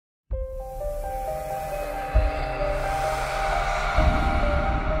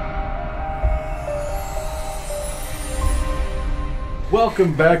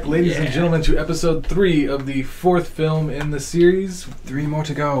Welcome back, ladies and gentlemen, to episode 3 of the 4th film in the series. 3 more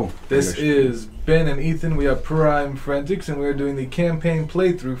to go. This is Ben and Ethan. We have Prime Forensics, and we are doing the campaign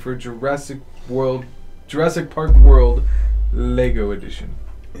playthrough for Jurassic Park World Lego Edition.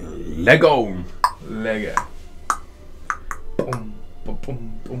 Lego. Boom, boom,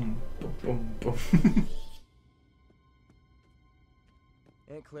 boom, boom, boom, boom.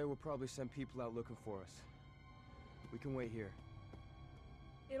 Aunt Claire will probably send people out looking for us. We can wait here.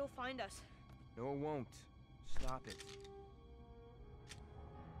 It'll find us. No, it won't. Stop it.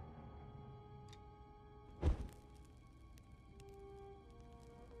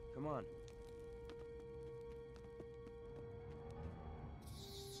 Come on.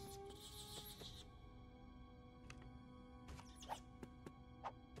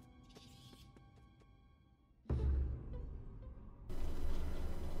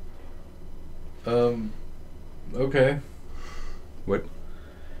 Okay. What?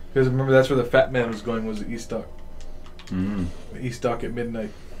 Because remember, that's where the fat man was going, was the East Dock. Mm. The East Dock at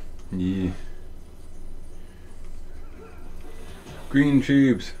midnight. Yeah. Green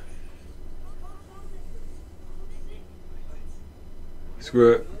tubes.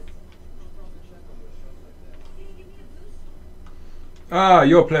 Screw it. Ah,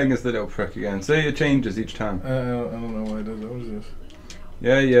 you're playing as the little prick again. So it changes each time. I don't know why it does that. What is this?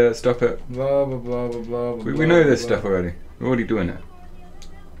 Yeah, stop it. Blah, blah, blah, blah, blah, blah. We know this blah. stuff already. We're already doing it.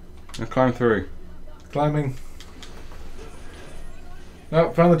 Now climb through. Climbing.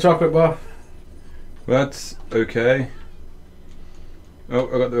 Oh, found the chocolate bar. That's okay. Oh,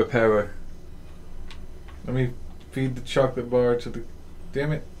 I got the repairer. Let me feed the chocolate bar to the...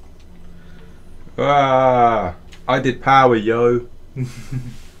 Damn it. Ah! I did power, yo.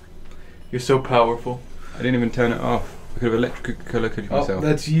 You're so powerful. I didn't even turn it off. I could have electrocuted myself. Oh,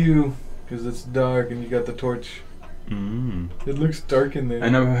 that's you. Because it's dark and you got the torch. It looks dark in there.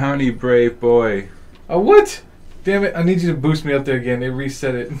 And I'm apparently brave boy. Oh, what? Damn it, I need you to boost me up there again. It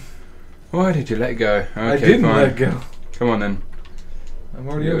reset it. Why did you let go? Okay, I didn't fine. let go. Come on then. I'm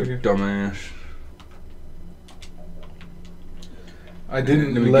already You over here. dumbass. I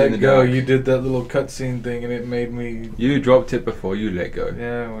didn't Let me get in let the go. dark. You did that little cutscene thing and it made me... You dropped it before you let go.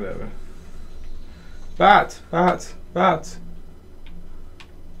 Yeah, whatever. Bat!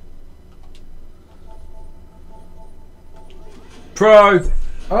 Pro!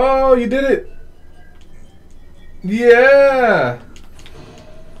 Oh, you did it! Yeah!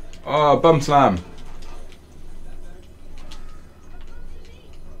 Oh, bum slam.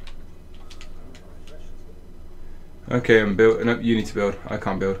 Okay, I'm built. No, you need to build. I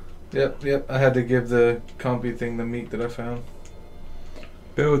can't build. Yep. I had to give the compy thing the meat that I found.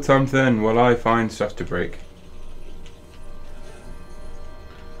 Build something while I find stuff to break.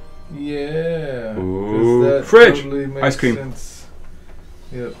 Yeah. 'Cause Ooh. that Fridge! Totally makes Ice cream. sense.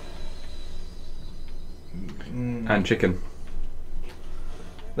 Yep. And chicken.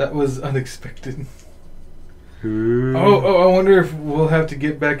 That was unexpected. Ooh. Oh, I wonder if we'll have to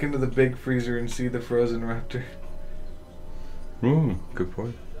get back into the big freezer and see the frozen raptor. Ooh, good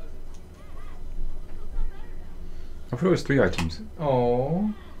point. I thought it was 3 items.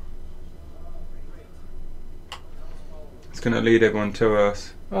 Oh. It's gonna lead everyone to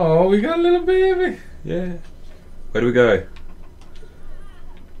us. Oh, we got a little baby. Yeah. Where do we go?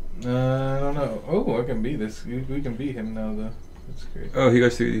 I don't know. Oh, I can be this. We can be him now, though. That's great. Oh, he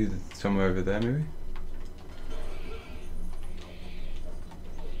goes to somewhere over there, maybe?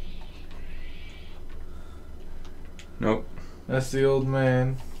 Nope. That's the old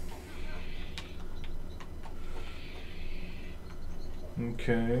man.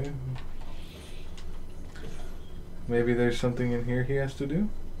 Okay. Maybe there's something in here he has to do?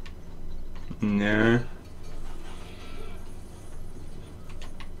 No.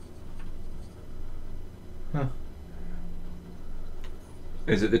 Huh.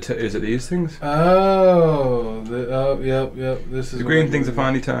 Is it is it these things? Oh, yep. This is The what green I things are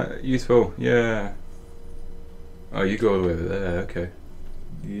believe. finally useful. Yeah. Oh, you go all the way over there. Okay.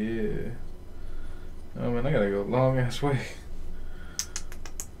 Yeah. Oh man, I gotta go a long ass way.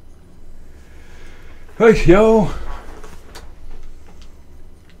 Hey, yo.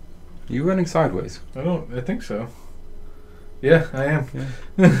 Are you running sideways? I think so. Yeah, I am.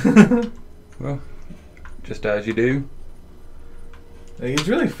 Yeah. Well, just as you do. Like, it's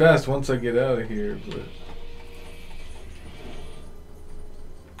really fast once I get out of here, but...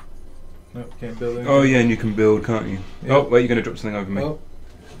 Nope, can't build anything. Oh yeah, and you can build, can't you? Yep. Oh, wait, you're gonna drop something over me. Oh,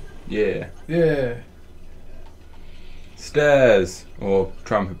 Yeah. yeah. Stairs. Or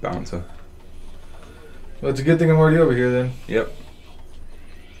trumpet bouncer. Well, it's a good thing I'm already over here then. Yep.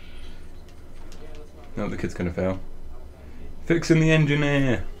 No, the kid's gonna fail. Fixing the engine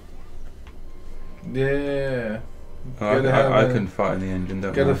here. Yeah. Oh, I can find the engine,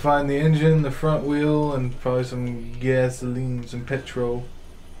 don't I? Gotta find the engine, the front wheel, and probably some gasoline, some petrol.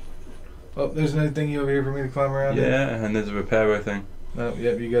 Oh, there's another thingy over here for me to climb around in. Yeah, and there's a repair thing. Oh,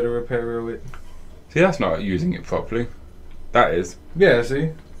 yep, you gotta repair it. See, that's not using it properly. That is. Yeah,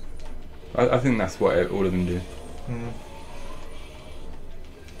 see? I think that's what all of them do.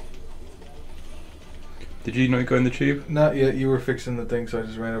 Did you not go in the tube? Not yet. You were fixing the thing, so I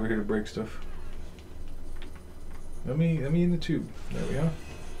just ran over here to break stuff. Let me in the tube. There we are.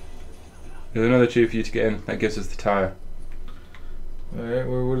 There's another tube for you to get in. That gives us the tyre. Alright,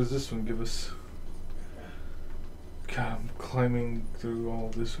 what does this one give us? God, I'm climbing through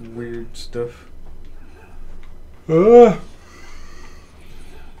all this weird stuff. Wait,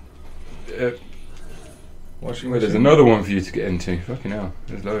 Washing there's machine. another one for you to get into. Fucking hell,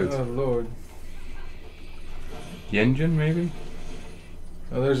 there's loads. Oh lord. The engine, maybe?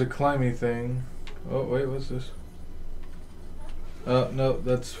 Oh, there's a climby thing. Oh wait, what's this? Oh no,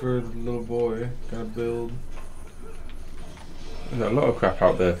 that's for the little boy. Gotta build. There's a lot of crap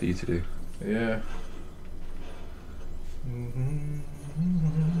out there for you to do. Yeah.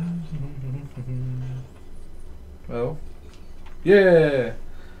 Oh. Yeah!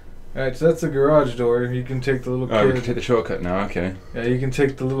 Alright, so that's the garage door. You can take the little kid. Oh, we can take the shortcut now, okay. Yeah, you can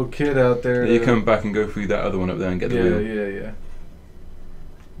take the little kid out there. Yeah, you come back and go through that other one up there and get the wheel. Yeah.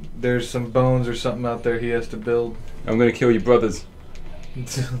 There's some bones or something out there he has to build. I'm gonna kill your brothers.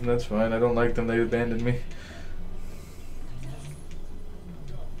 That's fine. I don't like them. They abandoned me.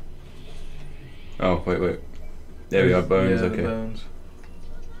 Oh, wait. There we are, bones, yeah, okay. The bones.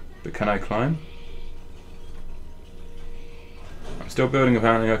 But can I climb? I'm still building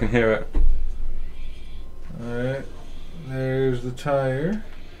apparently, I can hear it. Alright. There's the tire.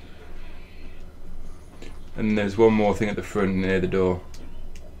 And there's one more thing at the front near the door.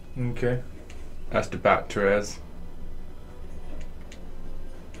 Okay. That's the batteries.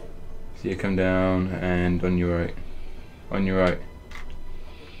 So you come down and on your right. On your right.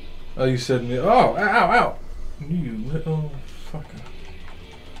 Oh, you said me. Oh, ow. You little fucker.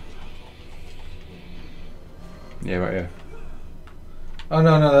 Yeah, right here. Oh,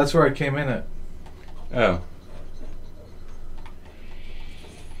 no, that's where I came in at. Oh.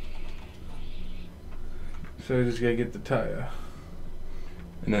 So I just gotta get the tire.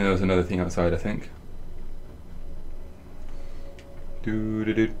 And then there was another thing outside, I think. Do.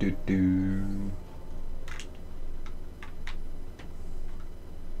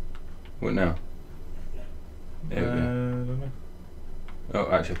 What now? There we go. I don't know.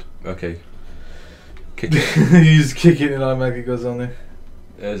 Oh, actually, okay. Kick it. You just kick it and it automatically goes on there.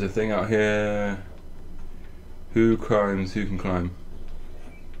 There's a thing out here. Who climbs? Who can climb?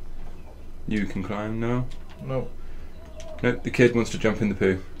 You can climb? No? Nope. Nope, the kid wants to jump in the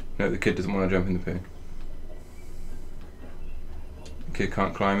poo. No, the kid doesn't want to jump in the poo. The kid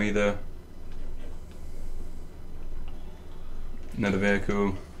can't climb either. Another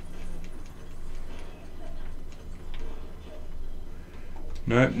vehicle.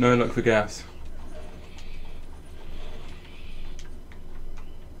 Nope, no luck for gas.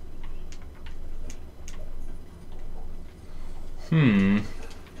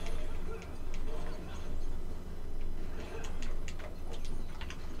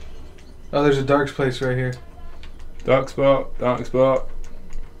 Oh, there's a dark place right here. Dark spot.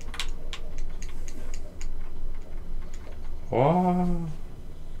 What?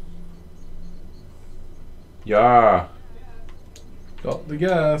 Yeah. Got the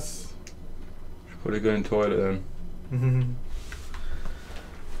gas. Should probably go in the toilet then.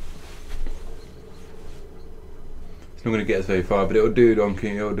 It's not going to get us very far, but it'll do,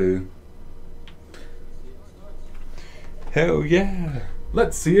 Donkey, it'll do. Hell yeah!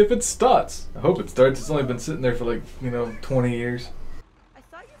 Let's see if it starts. I hope it starts. It's only been sitting there for like, 20 years. I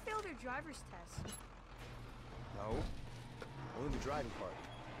thought you failed your driver's test. No. Only the driving part.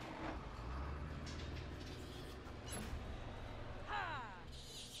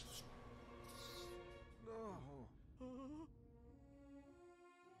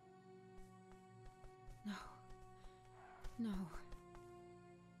 No.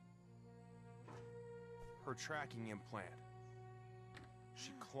 Her tracking implant.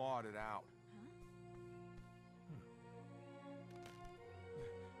 She clawed it out.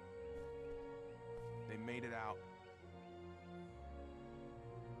 They made it out.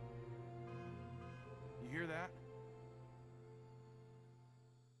 You hear that?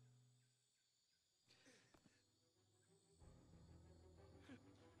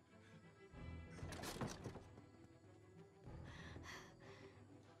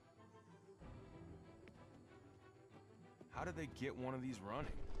 How did they get one of these running?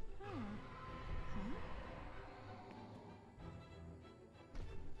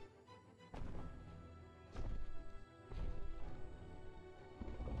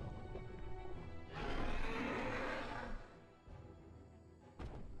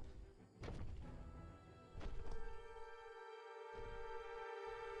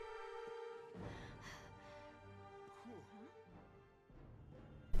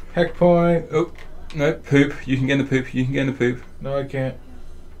 Heck point. Oh, no, poop. You can get in the poop. You can get in the poop. No, I can't.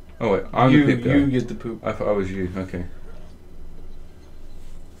 Oh wait, I'm you, the poop guy. You get the poop. I thought I was you. Okay.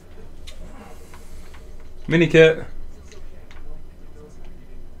 Mini kit.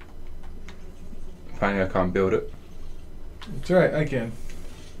 Apparently I can't build it. It's alright, I can.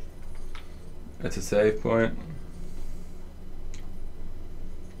 That's a save point.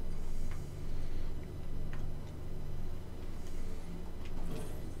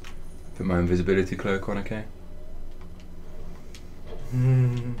 Put my invisibility cloak on, okay?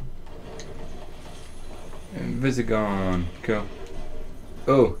 Invisigon. Cool.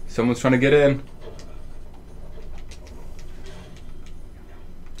 Oh, someone's trying to get in.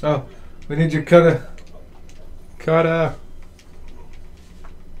 Oh, we need your cutter. Cutter.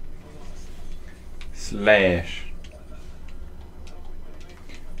 Slash.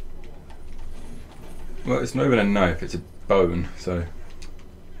 Well, it's not even a knife, it's a bone, so.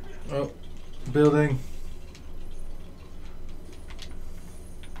 Oh, building.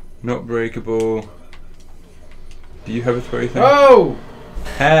 Not breakable. Do you have a throw thing? Oh!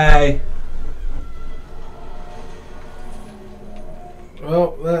 Hey!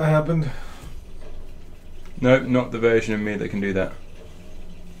 Well, that happened. Nope, not the version of me that can do that.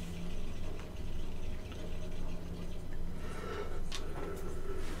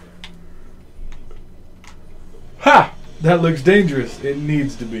 Ha! That looks dangerous. It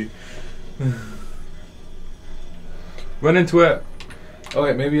needs to be. Run into it! Oh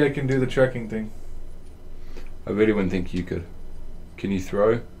wait, maybe I can do the trekking thing. I really wouldn't think you could. Can you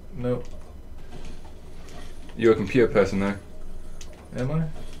throw? No. You're a computer person though. Am I?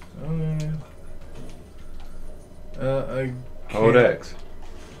 Oh yeah. I Hold can't. X.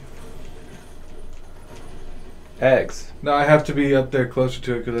 X. No, I have to be up there closer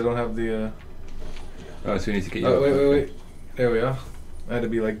to it because I don't have the. Oh, so we need to get you Oh up. wait. There we are. I had to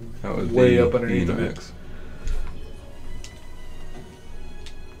be like That was way B, up underneath not of it. X.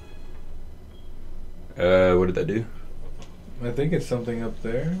 What did that do? I think it's something up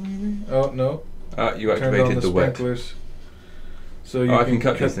there, maybe. Oh no! You Turned on activated the the wet. sprinklers, so you I can can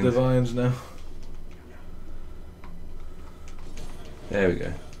cut these the things. vines now. There we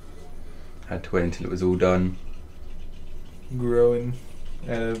go. Had to wait until it was all done. Growing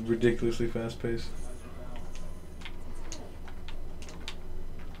at a ridiculously fast pace.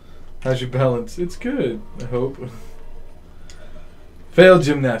 How's your balance? It's good, I hope. Failed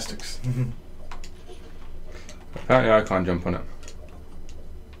gymnastics. Apparently I can't jump on it.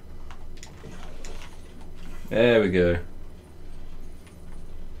 There we go.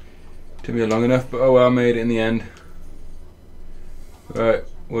 Took me long enough, but oh well, I made it in the end. Right,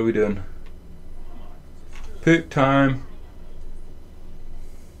 what are we doing? Poop time.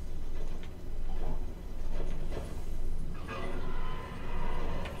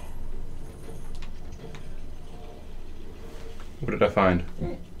 What did I find?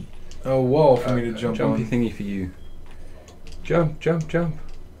 A wall for me to jump jumpy on. thingy for you. Jump, jump, jump.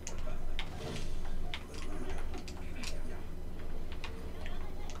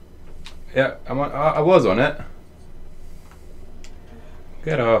 Yeah, I'm on, I was on it.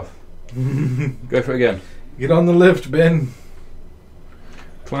 Get off. Go for it again. Get on the lift, Ben.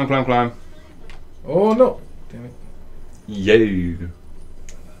 Climb, climb, climb. Oh no! Damn it. Yo.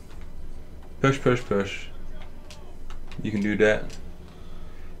 Push, push, push. You can do that.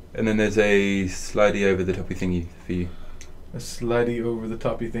 And then there's a slidey over the toppy thingy for you. A slidey over the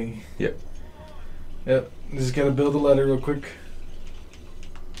toppy thingy. Yep. Yep. Just gotta build a ladder real quick.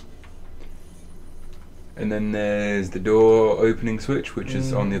 And then there's the door opening switch, which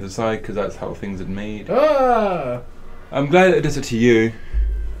is on the other side, because that's how things are made. Ah! I'm glad it does it to you.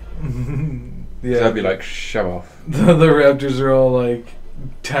 Yeah. So I'd be like, shove off. The raptors are all like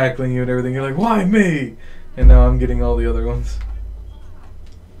tackling you and everything. You're like, why me? And now I'm getting all the other ones.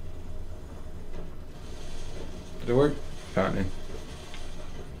 Did it work? Apparently.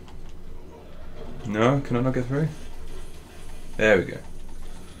 No, can I not get through? There we go.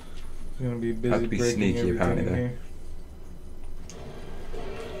 I'm gonna be busy Have to be breaking sneaky, everything apparently, in though. here.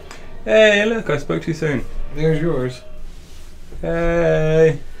 Hey, look, I spoke too soon. There's yours.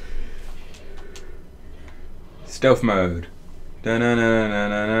 Hey. Stealth mode. Let's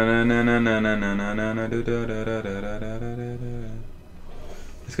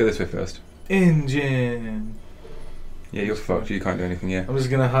go this way first. Engine. Yeah, you're fucked. You can't do anything yet. I'm just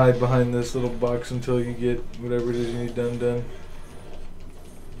gonna hide behind this little box until you get whatever it is you need done.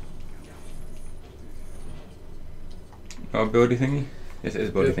 Oh, buildy thingy? Yes, it is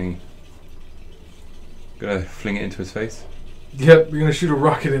a buildy Yep. thingy. Gonna fling it into his face. Yep, you're gonna shoot a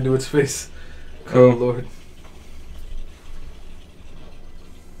rocket into its face. Cool. Oh lord.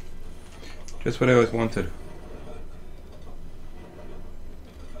 Just what I always wanted.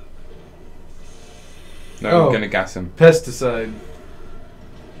 No, Oh. I'm gonna gas him. Pesticide.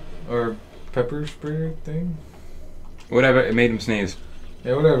 Or pepper spray thing? Whatever, it made him sneeze.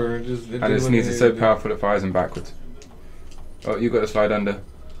 Yeah, whatever. It And his did what sneeze it is so needed to do. powerful it fires him backwards. Oh, you got to slide under.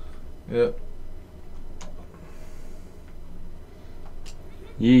 Yep.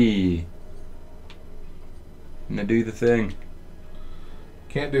 Yee. Now do the thing.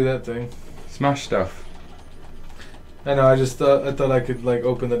 Can't do that thing. Smash stuff. I know, I thought I could like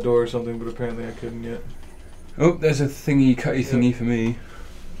open the door or something, but apparently I couldn't yet. Oh, there's a thingy, cutty thingy for me.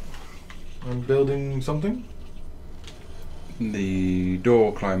 I'm building something? The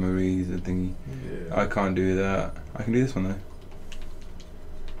door climber is a thingy. Yeah. I can't do that. I can do this one though.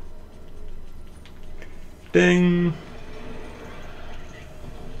 Ding!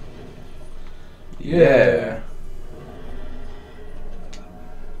 Yeah!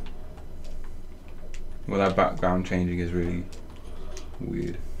 Well, that background changing is really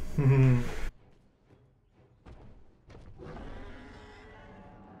weird.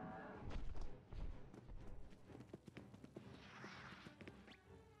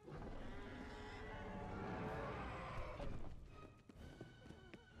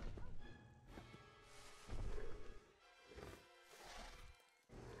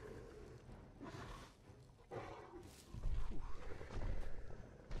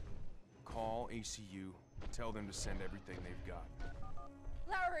 Call ACU. Tell them to send everything they've got.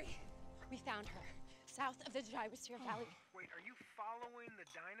 Lowry! We found her. South of the Gyrosphere Valley. Wait, are you following the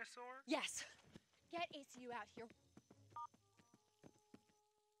dinosaur? Yes. Get ACU out here.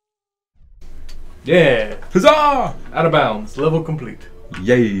 Yeah! Huzzah! Out of bounds. Level complete.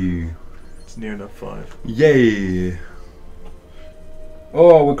 Yay! It's near enough 5. Yay!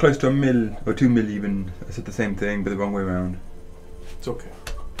 Oh, we're close to 1 mil, or 2 mil even. I said the same thing, but the wrong way around. It's okay.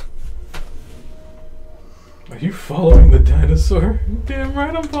 Are you following the dinosaur? Damn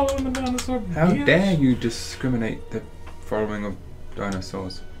right I'm following the dinosaur. How bitch. dare you discriminate the following of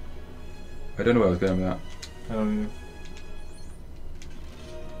dinosaurs? I don't know where I was going with that. I don't know.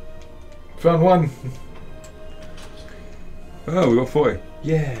 Found one. Oh, we got 40.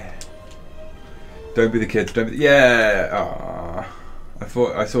 Yeah. Don't be the kids. Don't be. Yeah. Ah. I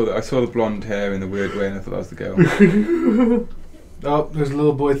saw the blonde hair in the weird way, and I thought that was the girl. Oh, there's a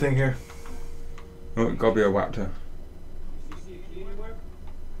little boy thing here. Oh, gotta be a raptor.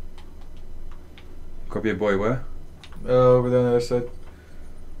 Gotta be a boy where? Over there on the other side.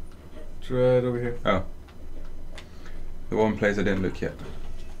 It's right over here. Oh. The one place I didn't look yet.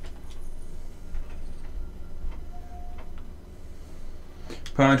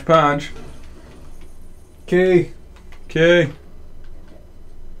 Punch, punch. Okay. Okay.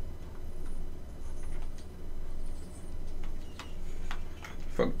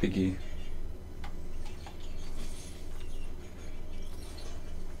 Fuck Piggy.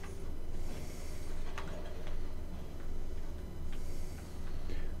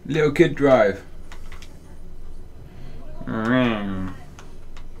 Little kid drive.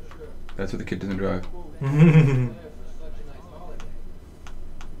 That's what the kid doesn't drive.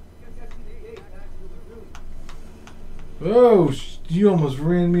 Oh, you almost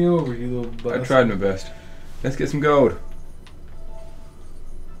ran me over, you little I bastard. tried my best. Let's get some gold.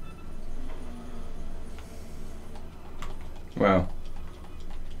 Wow.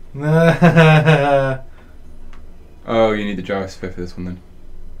 Oh, you need the gyrosphere for this one then.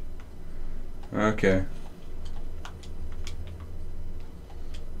 Okay.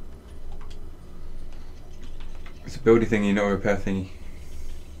 It's a building thingy, not a repair thingy.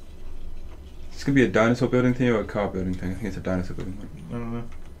 It's gonna be a dinosaur building thing or a car building thing. I think it's a dinosaur building thing. I don't know.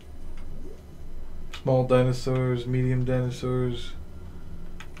 Small dinosaurs, medium dinosaurs.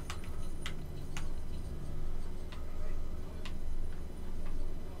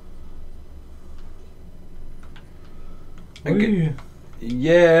 What are you?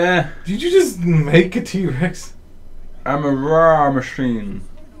 Yeah, Did you just make a T-Rex? I'm a raw machine.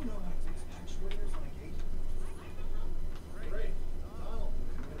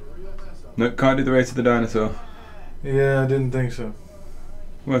 Nope, can't do the race of the dinosaur. Yeah, I didn't think so.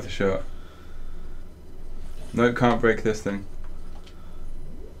 Worth a shot. Nope, can't break this thing.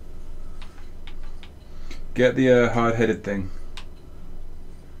 Get the hard-headed thing.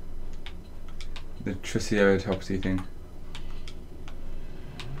 The Triceratopsy thing.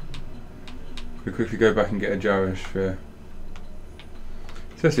 We quickly go back and get a Gyro sphere.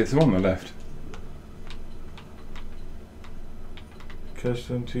 Seriously, it's the one on the left.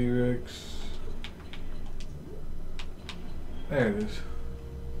 Custom T-Rex. There it is.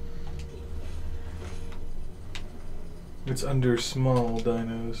 It's under small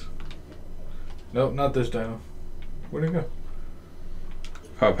dinos. Nope, not this dino. Where'd it go?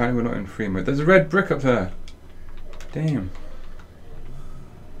 Oh, apparently we're not in free mode. There's a red brick up there. Damn.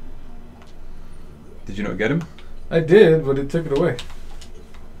 Did you not get him? I did, but it took it away.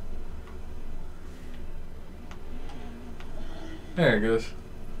 There it goes.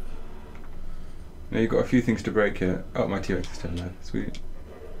 Now you've got a few things to break here. Oh, my T-Rex is still alive. Sweet.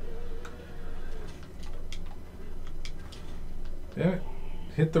 Damn it.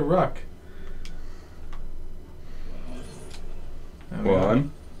 Hit the rock. There we go.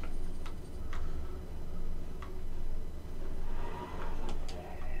 One.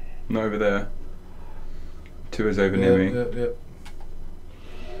 Not over there. Two is over near me. Yep.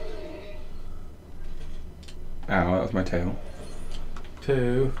 Ow, that was my tail.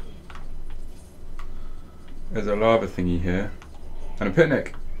 2. There's a lava thingy here. And a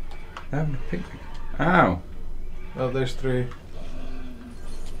picnic. They're having a picnic. Ow! Oh, there's 3.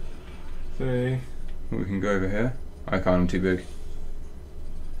 3. We can go over here. I can't, I'm too big.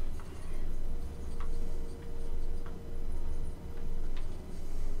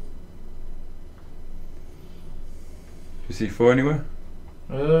 Do you see 4 anywhere?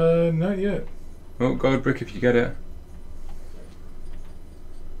 Not yet. Oh, gold brick if you get it.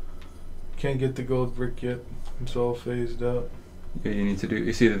 Can't get the gold brick yet. It's all phased out. Yeah, you need to do.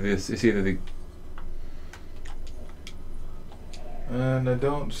 It's either this. It's either the. And I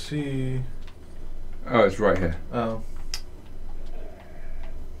don't see. Oh, it's right here. Oh.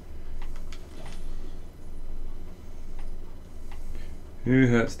 Who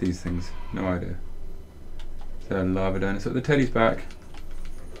hurts these things? No idea. Is there a lava dinosaur? The teddy's back.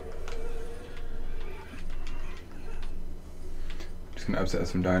 Just gonna upset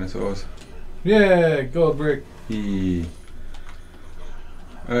some dinosaurs. Yeah, gold brick.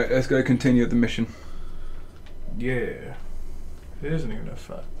 Alright, let's go continue the mission. Yeah. It isn't even a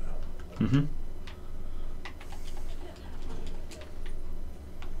 5 though. Mm-hmm.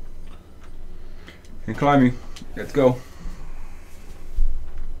 And climbing. Let's go.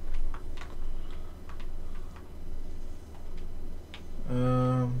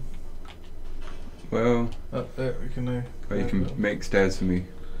 Well, Up there we can. oh, you can make stairs for me.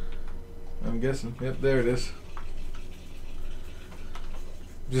 I'm guessing. Yep, there it is.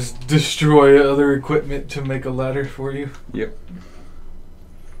 Just destroy other equipment to make a ladder for you. Yep.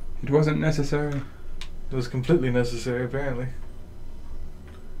 It wasn't necessary. It was completely necessary, apparently.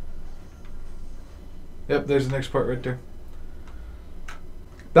 Yep, there's the next part right there.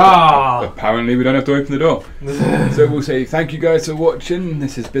 Ah! Apparently we don't have to open the door. So we'll say thank you guys for watching.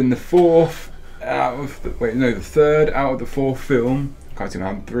 This has been the third out of the 4 film. I can't see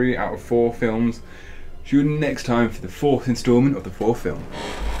now, 3 out of 4 films. Tune in next time for the 4th installment of the 4th film.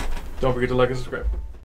 Don't forget to like and subscribe.